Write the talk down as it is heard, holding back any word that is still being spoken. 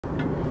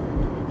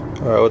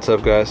Alright, what's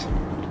up guys?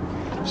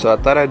 So I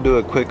thought I'd do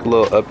a quick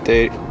little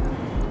update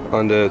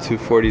on the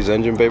 240's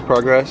engine bay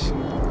progress.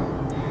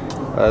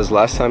 As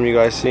last time you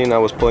guys seen, I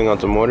was pulling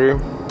out the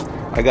motor.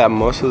 I got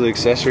most of the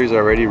accessories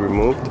already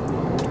removed.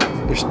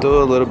 There's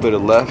still a little bit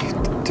of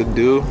left to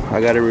do.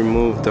 I gotta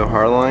remove the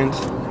hard lines.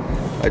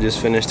 I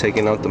just finished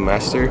taking out the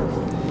master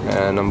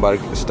and I'm about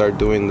to start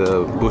doing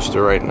the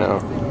booster right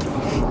now.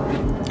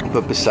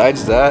 But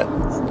besides that,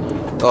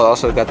 I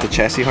also got the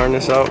chassis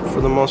harness out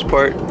for the most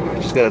part.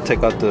 Just gotta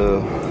take out the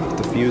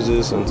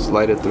fuses and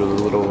slide it through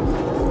this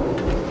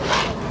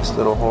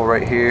little hole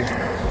right here.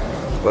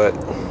 But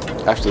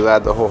after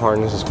that, the whole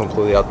harness is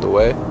completely out the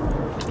way.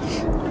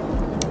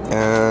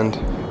 And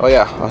oh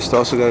yeah, I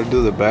also gotta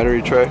do the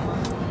battery tray.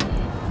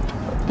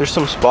 There's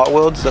some spot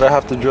welds that I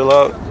have to drill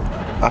out.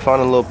 I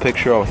found a little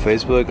picture on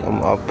Facebook.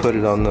 I'll put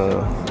it on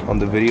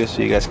the video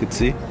so you guys could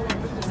see.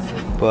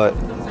 But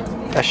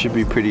that should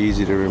be pretty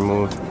easy to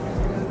remove.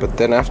 But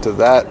then after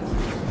that,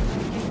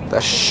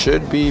 that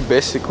should be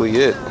basically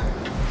it.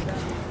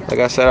 Like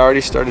I said, I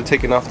already started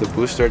taking off the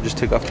booster. I just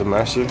took off the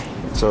master.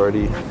 It's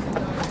already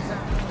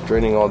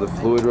draining all the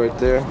fluid right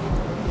there.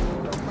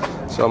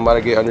 So I'm about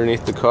to get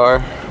underneath the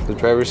car, the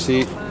driver's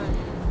seat,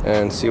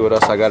 and see what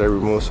else I gotta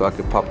remove so I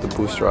can pop the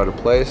booster out of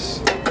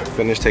place.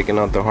 Finish taking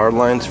out the hard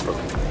lines from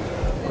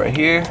right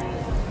here.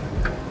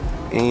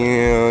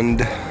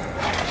 And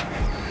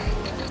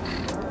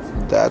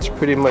that's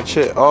pretty much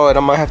it. Oh, and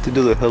I might have to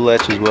do the hill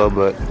latch as well,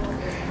 but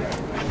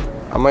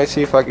I might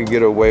see if I could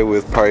get away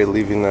with probably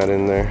leaving that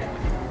in there.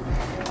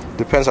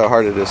 Depends how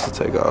hard it is to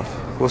take off.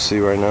 We'll see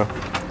right now.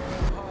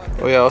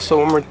 Oh yeah, also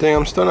one more thing.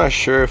 I'm still not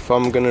sure if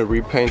I'm gonna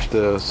repaint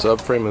the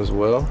subframe as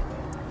well.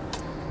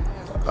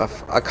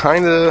 I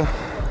kind of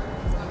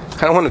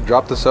want to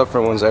drop the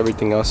subframe once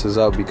everything else is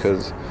out,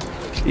 because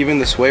even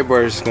the sway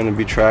bar is gonna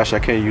be trash. I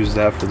can't use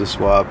that for the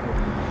swap.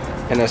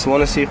 And I just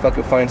want to see if I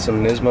could find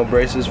some Nismo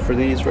braces for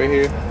these right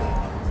here.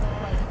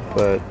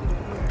 But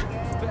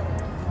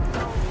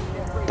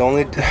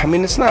I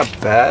mean, it's not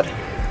bad.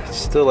 It's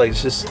still like,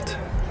 it's just,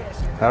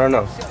 I don't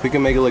know. If we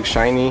can make it look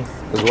shiny,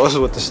 as well as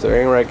with the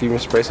steering rack, even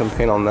spray some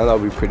paint on that, that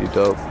would be pretty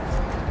dope.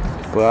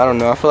 But I don't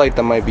know, I feel like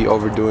that might be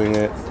overdoing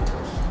it.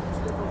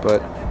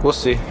 But we'll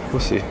see,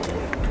 we'll see.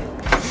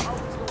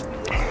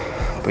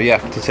 But yeah,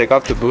 to take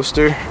off the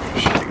booster, I'll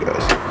show you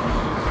guys.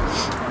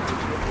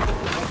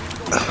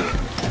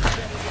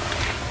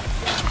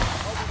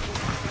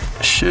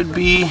 Should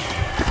be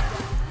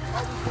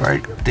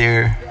right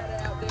there.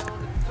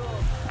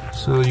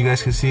 So you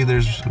guys can see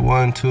there's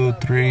 1, 2,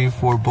 3,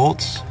 4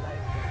 bolts.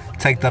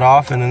 Take that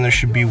off, and then there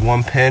should be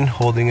one pin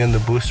holding in the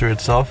booster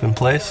itself in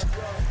place.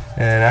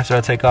 And after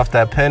I take off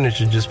that pin, it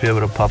should just be able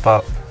to pop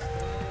out.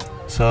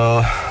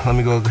 So let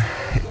me go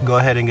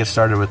ahead and get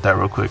started with that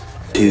real quick.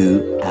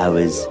 2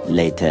 hours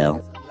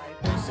later.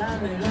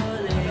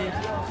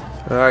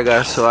 Alright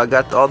guys, so I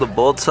got all the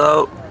bolts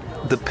out.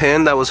 The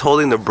pin that was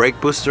holding the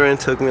brake booster in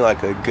took me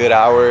like a good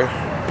hour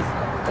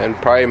and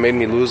probably made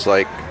me lose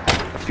like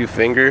a few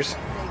fingers.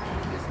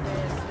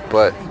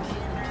 But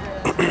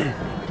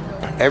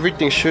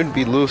everything should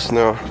be loose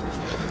now,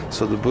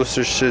 so the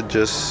booster should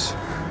just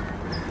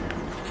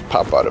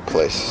pop out of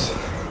place.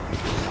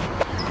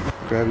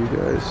 Grab you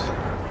guys.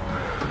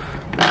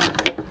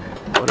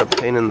 What a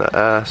pain in the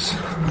ass.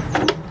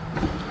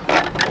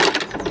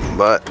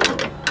 But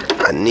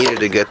I needed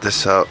to get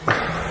this out.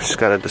 Just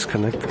gotta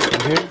disconnect it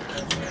from here.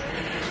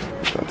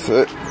 That's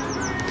it.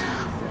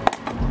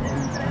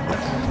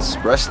 It's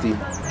rusty.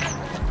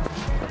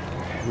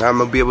 Now I'm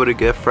gonna be able to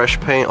get fresh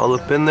paint all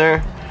up in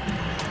there.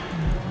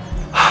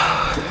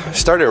 It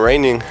started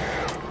raining,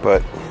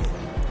 but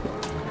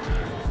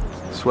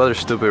this weather's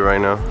stupid right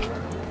now.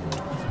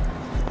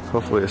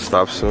 Hopefully it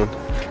stops soon.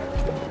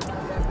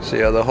 So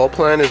yeah, the whole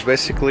plan is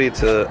basically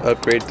to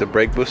upgrade the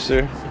brake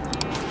booster.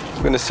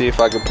 I'm gonna see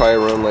if I could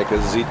probably run like a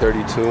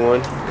Z32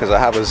 one, because I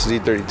have a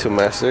Z32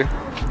 Master.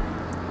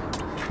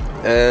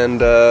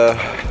 And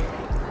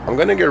I'm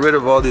gonna get rid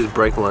of all these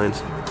brake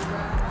lines.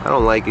 I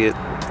don't like it.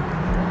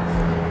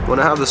 When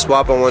I have the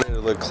swap, I want it to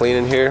look clean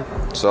in here.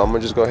 So I'm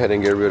gonna just go ahead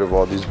and get rid of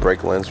all these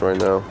brake lines right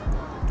now.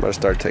 I'm gonna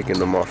start taking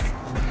them off.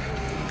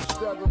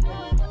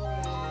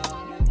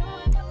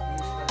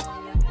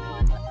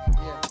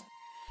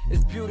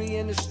 It's beauty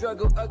in the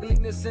struggle,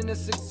 ugliness in the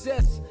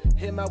success.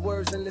 Hear my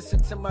words and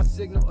listen to my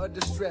signal of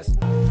distress.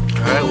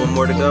 Alright, one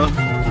more to go.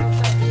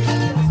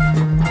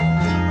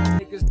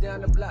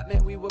 Down the block,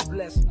 man, we were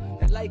blessed.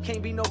 And life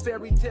can't be no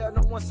fairy tale,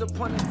 no once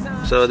upon a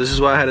time. So this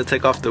is why I had to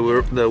take off the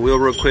wheel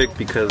real quick,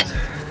 because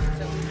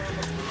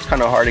it's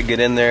kind of hard to get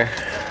in there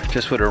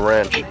just with a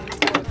wrench.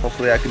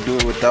 Hopefully I can do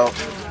it without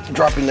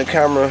dropping the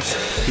camera.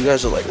 You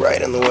guys are like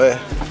right in the way.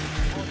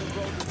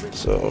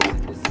 So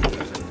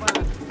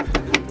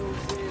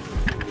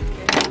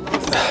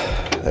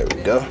there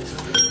we go.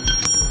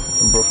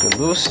 I'm broken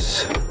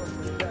loose.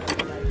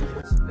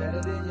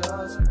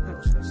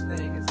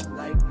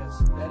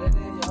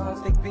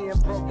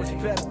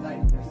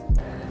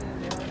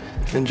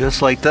 And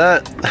just like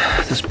that,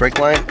 this brake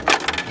line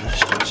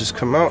should just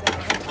come out.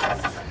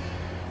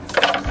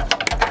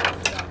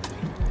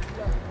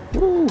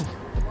 Woo.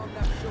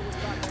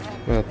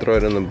 I'm gonna throw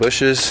it in the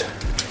bushes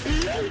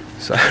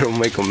so I don't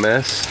make a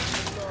mess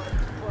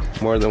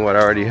more than what I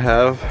already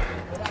have.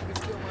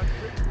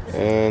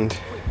 And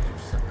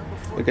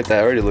look at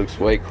that, already looks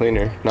way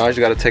cleaner. Now I just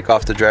gotta take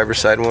off the driver's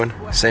side one.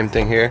 Same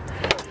thing here.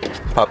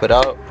 Pop it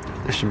out.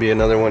 There should be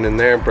another one in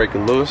there. Break it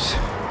loose.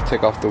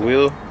 Take off the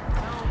wheel.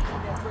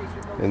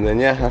 And then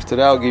yeah, after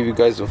that I'll give you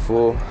guys a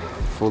full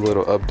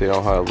little update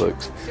on how it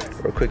looks.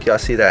 Real quick, y'all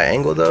see that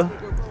angle though?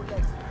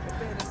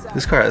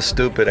 This car has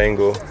stupid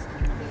angle.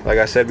 Like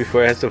I said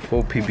before, it has the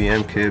full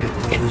PBM kit.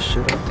 Get this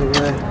shit out the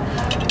way.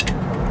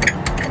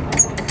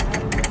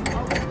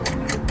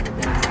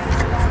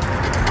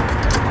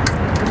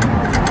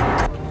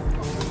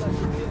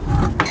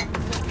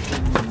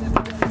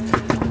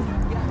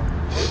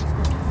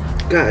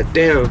 God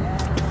damn.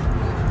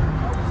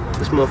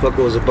 This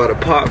motherfucker was about to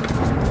pop.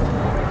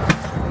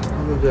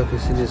 Maybe I can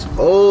see this.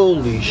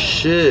 Holy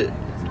shit.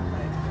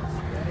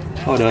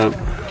 Hold up.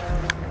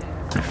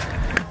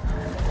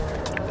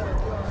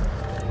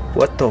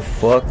 What the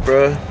fuck,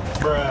 bruh?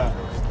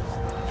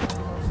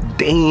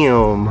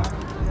 Damn.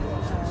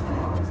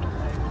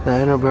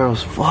 That inner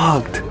barrel's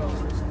fucked.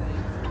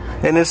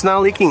 And it's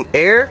not leaking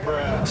air?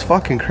 It's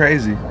fucking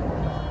crazy.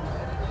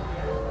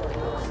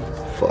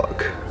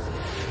 Fuck.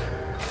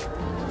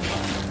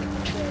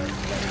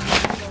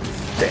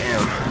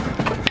 Damn.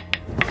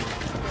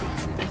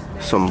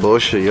 Some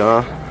bullshit,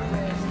 y'all.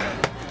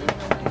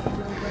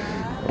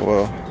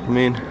 Well, I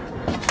mean,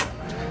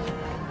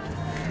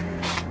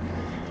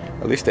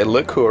 at least they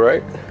look cool,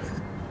 right?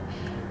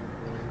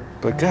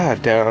 But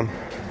goddamn,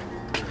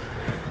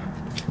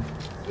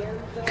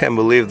 can't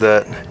believe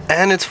that.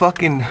 And it's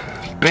fucking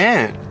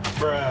bent.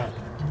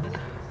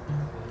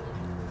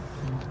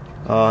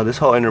 This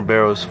whole inner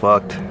barrel is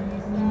fucked.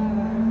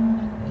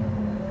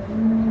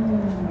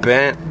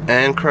 Bent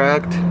and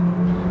cracked.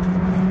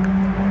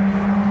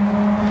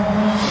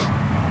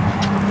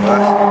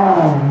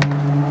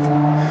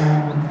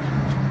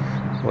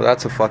 Well,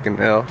 that's a fucking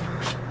L.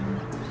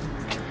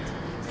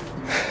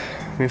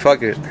 I mean,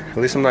 fuck it. At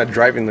least I'm not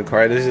driving the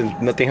car.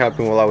 Nothing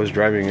happened while I was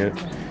driving it.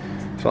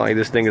 It's not like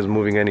this thing is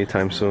moving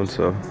anytime soon,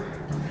 so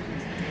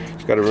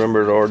just gotta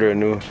remember to order a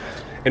new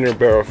inner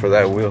barrel for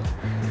that wheel.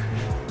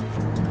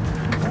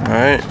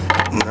 Alright,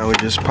 now we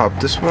just pop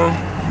this one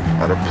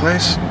out of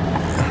place.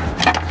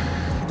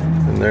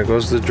 And there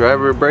goes the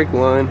driver brake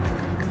line.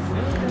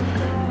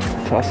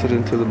 Toss it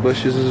into the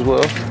bushes as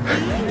well.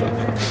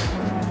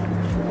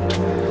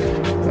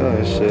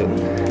 Oh shit.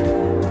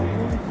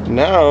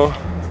 Now,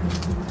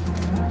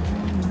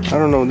 I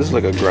don't know, this is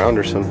like a ground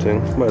or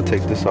something. I'm gonna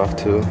take this off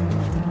too.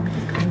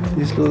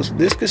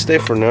 This could stay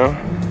for now,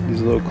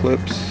 these little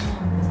clips.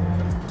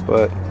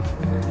 But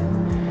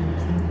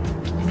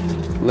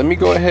let me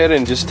go ahead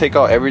and just take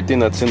out everything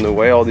that's in the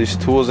way, all these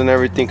tools and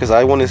everything, because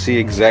I want to see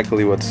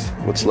exactly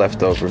what's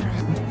left over.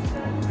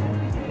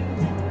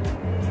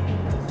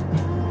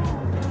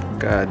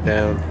 God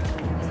damn.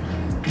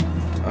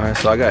 Alright,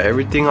 so I got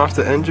everything off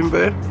the engine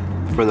bay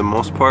for the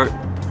most part.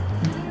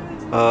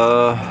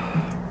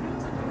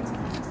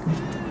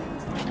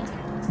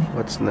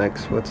 What's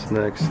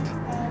next?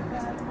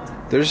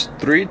 There's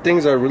 3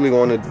 things I really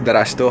wanted that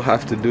I still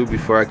have to do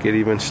before I could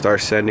even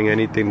start sanding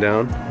anything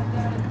down.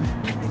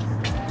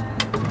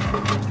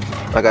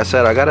 Like I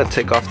said, I gotta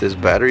take off this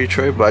battery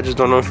tray, but I just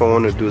don't know if I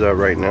want to do that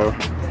right now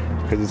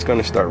because it's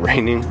gonna start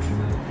raining.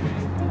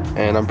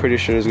 And I'm pretty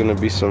sure there's gonna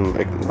be some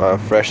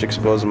fresh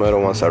exposed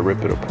metal once I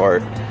rip it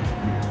apart.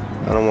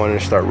 I don't want it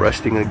to start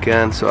rusting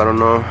again, so I don't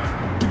know.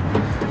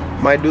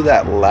 Might do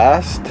that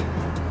last,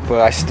 but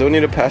I still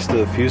need to pass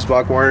the fuse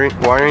box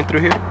wiring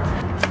through here.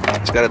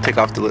 Just gotta take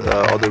off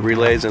all the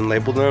relays and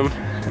label them,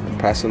 and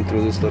pass them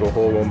through this little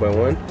hole one by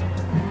one.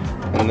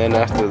 And then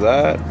after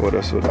that, what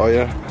else? Oh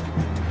yeah,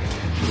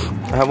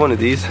 I have one of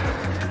these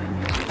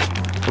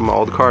from my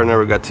old car. I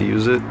never got to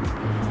use it.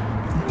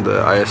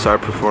 The ISR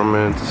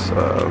Performance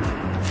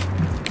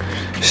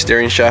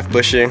steering shaft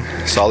bushing,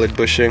 solid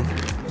bushing.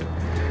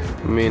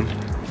 I mean,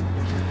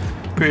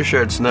 pretty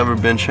sure it's never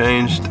been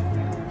changed,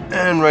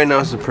 and right now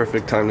is the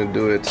perfect time to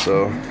do it,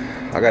 so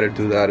I gotta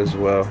do that as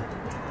well.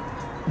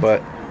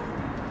 But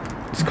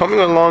it's coming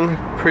along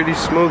pretty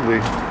smoothly,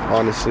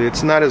 honestly.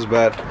 It's not as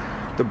bad.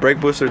 The brake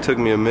booster took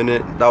me a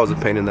minute. That was a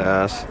pain in the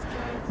ass,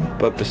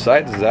 but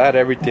besides that,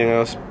 everything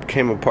else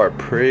came apart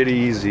pretty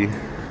easy.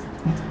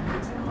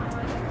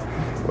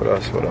 What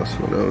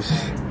else?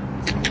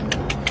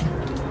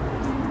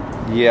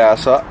 Yeah,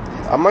 so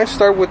I might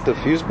start with the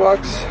fuse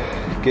box,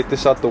 get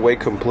this out the way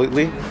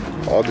completely,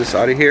 all this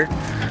out of here,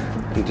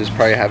 and just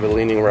probably have it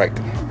leaning right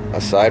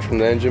aside from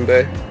the engine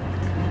bay.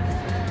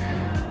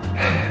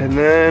 And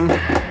then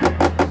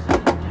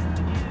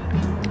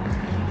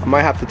I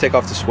might have to take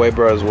off the sway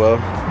bar as well,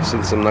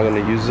 since I'm not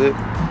going to use it,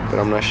 but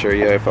I'm not sure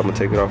yet if I'm going to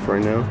take it off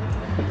right now.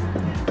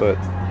 But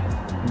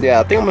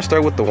yeah, I think I'm going to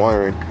start with the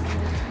wiring.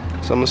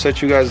 So I'm going to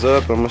set you guys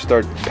up. I'm going to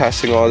start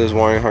passing all this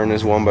wiring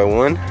harness one by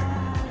one.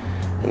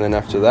 And then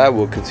after that,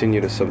 we'll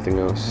continue to something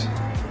else.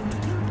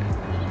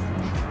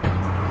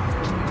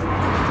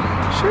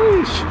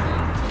 Sheesh.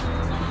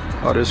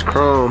 All this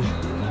chrome.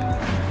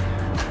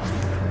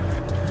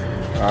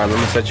 Alright, let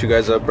me set you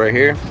guys up right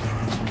here.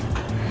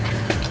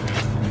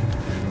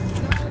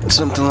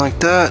 Something like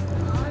that.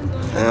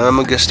 And I'm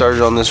gonna get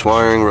started on this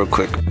wiring real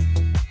quick.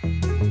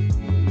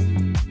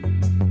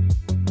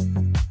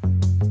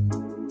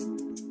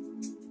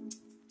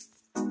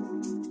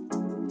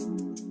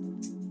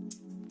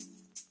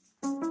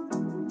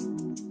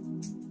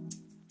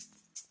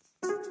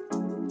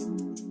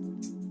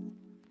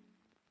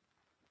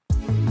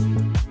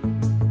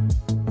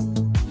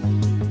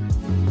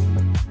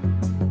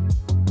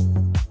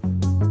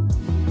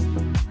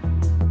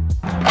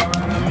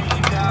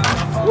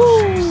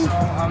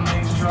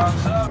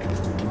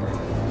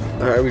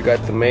 Alright, we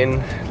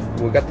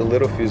got the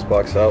little fuse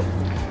box out.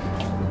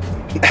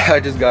 I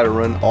just gotta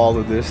run all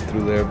of this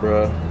through there,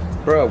 bro.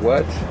 Bro,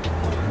 what?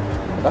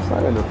 That's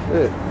not gonna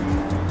fit.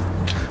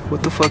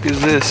 What the fuck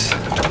is this?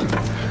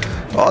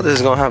 All this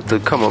is gonna have to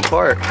come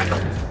apart.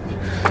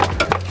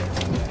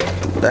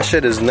 That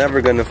shit is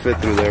never gonna fit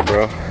through there,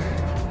 bro.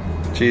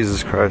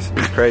 Jesus Christ,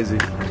 it's crazy.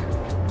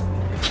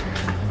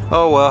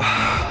 Oh well,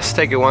 let's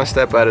take it one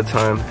step at a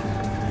time.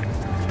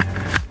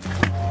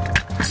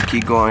 Let's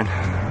keep going.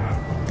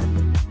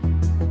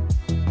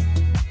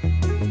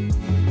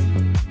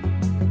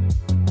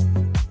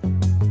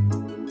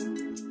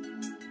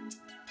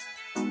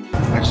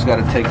 I just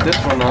gotta take this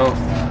one out,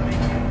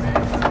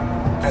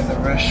 and the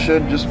rest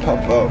should just pop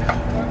out.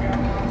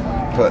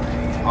 But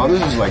oh,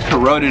 this is like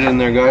corroded in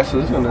there, guys. So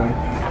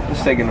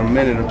it's taking a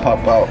minute to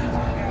pop out.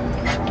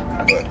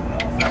 But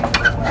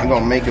I'm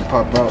gonna make it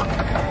pop out.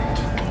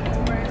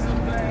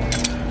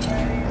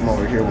 I'm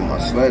over here with my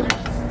sledge.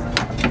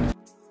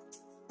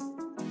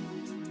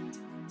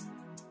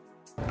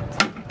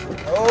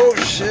 Oh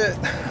shit!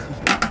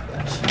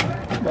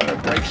 About to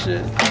break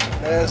shit.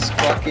 Let's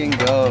fucking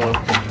go.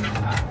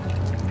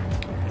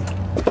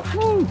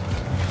 Woo.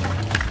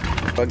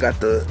 I got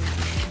the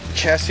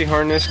chassis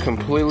harness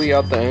completely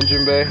out the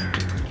engine bay.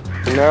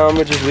 Now I'm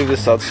gonna just leave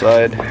this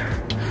outside.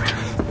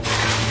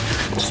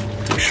 Just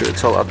make sure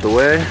it's all out the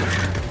way.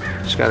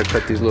 Just gotta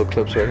cut these little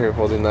clips right here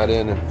holding that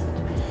in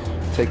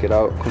and take it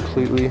out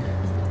completely.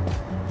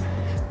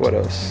 What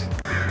else?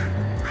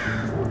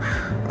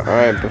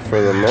 Alright, but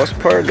for the most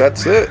part,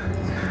 that's it.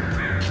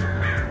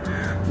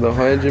 The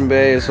whole engine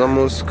bay is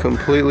almost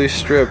completely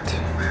stripped.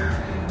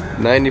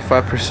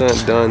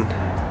 95% done.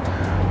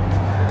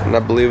 And I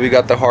believe we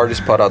got the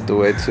hardest part out the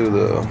way too,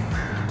 the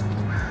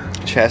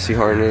chassis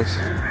harness.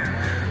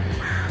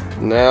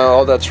 Now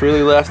all that's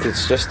really left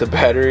is just the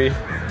battery.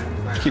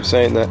 I keep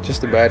saying that, just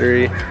the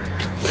battery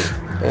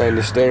and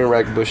the steering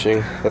rack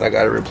bushing that I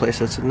gotta replace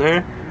that's in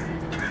there.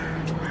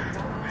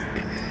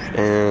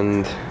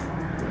 And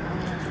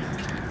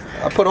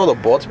I put all the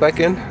bolts back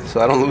in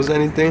so I don't lose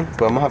anything,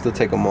 but I'm gonna have to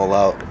take them all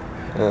out,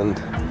 and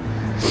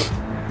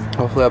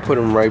hopefully I put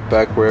them right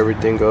back where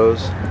everything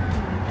goes.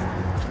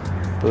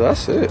 But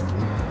that's it.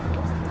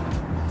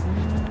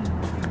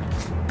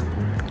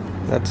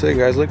 That's it,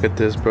 guys. Look at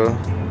this, bro.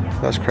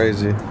 That's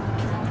crazy.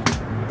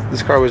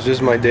 This car was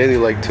just my daily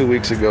like 2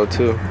 weeks ago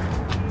too.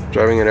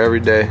 Driving it every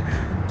day.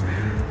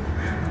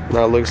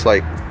 Now it looks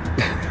like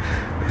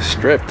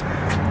stripped.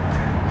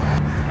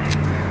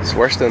 It's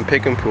worse than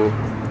pick and pull.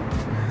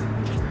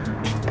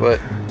 But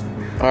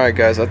alright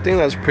guys, I think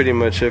that's pretty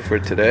much it for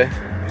today.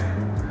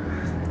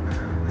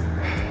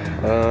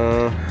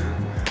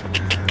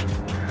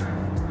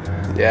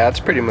 Yeah, that's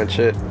pretty much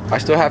it. I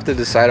still have to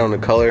decide on the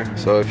color,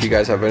 so if you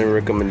guys have any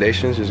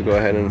recommendations, just go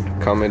ahead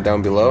and comment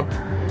down below.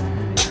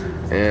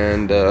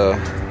 And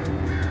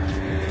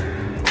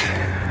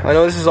I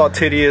know this is all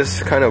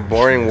tedious, kind of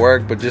boring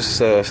work, but just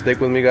stick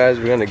with me, guys.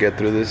 We're gonna get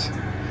through this.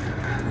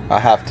 I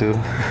have to.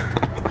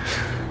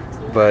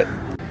 But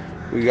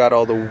we got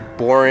all the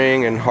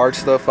boring and hard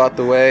stuff out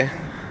the way.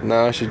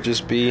 Now it should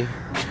just be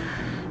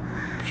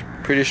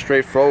pretty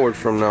straightforward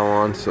from now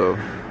on. So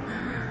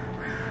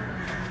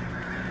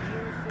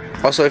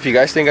also, if you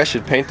guys think I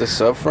should paint the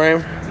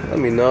subframe, let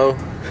me know.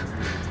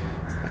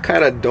 I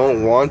kind of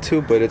don't want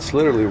to, but it's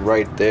literally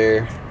right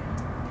there.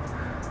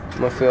 It's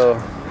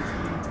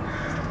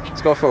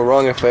gonna feel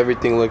wrong if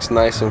everything looks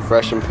nice and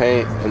fresh in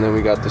paint, and then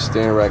we got the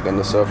steering rack and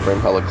the subframe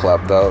hella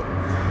clapped out.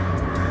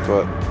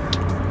 But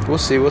we'll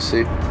see.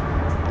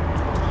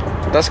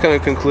 That's gonna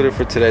conclude it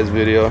for today's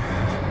video.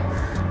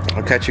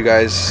 I'll catch you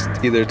guys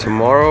either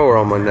tomorrow or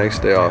on my next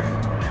day off.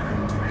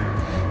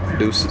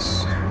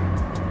 Deuces.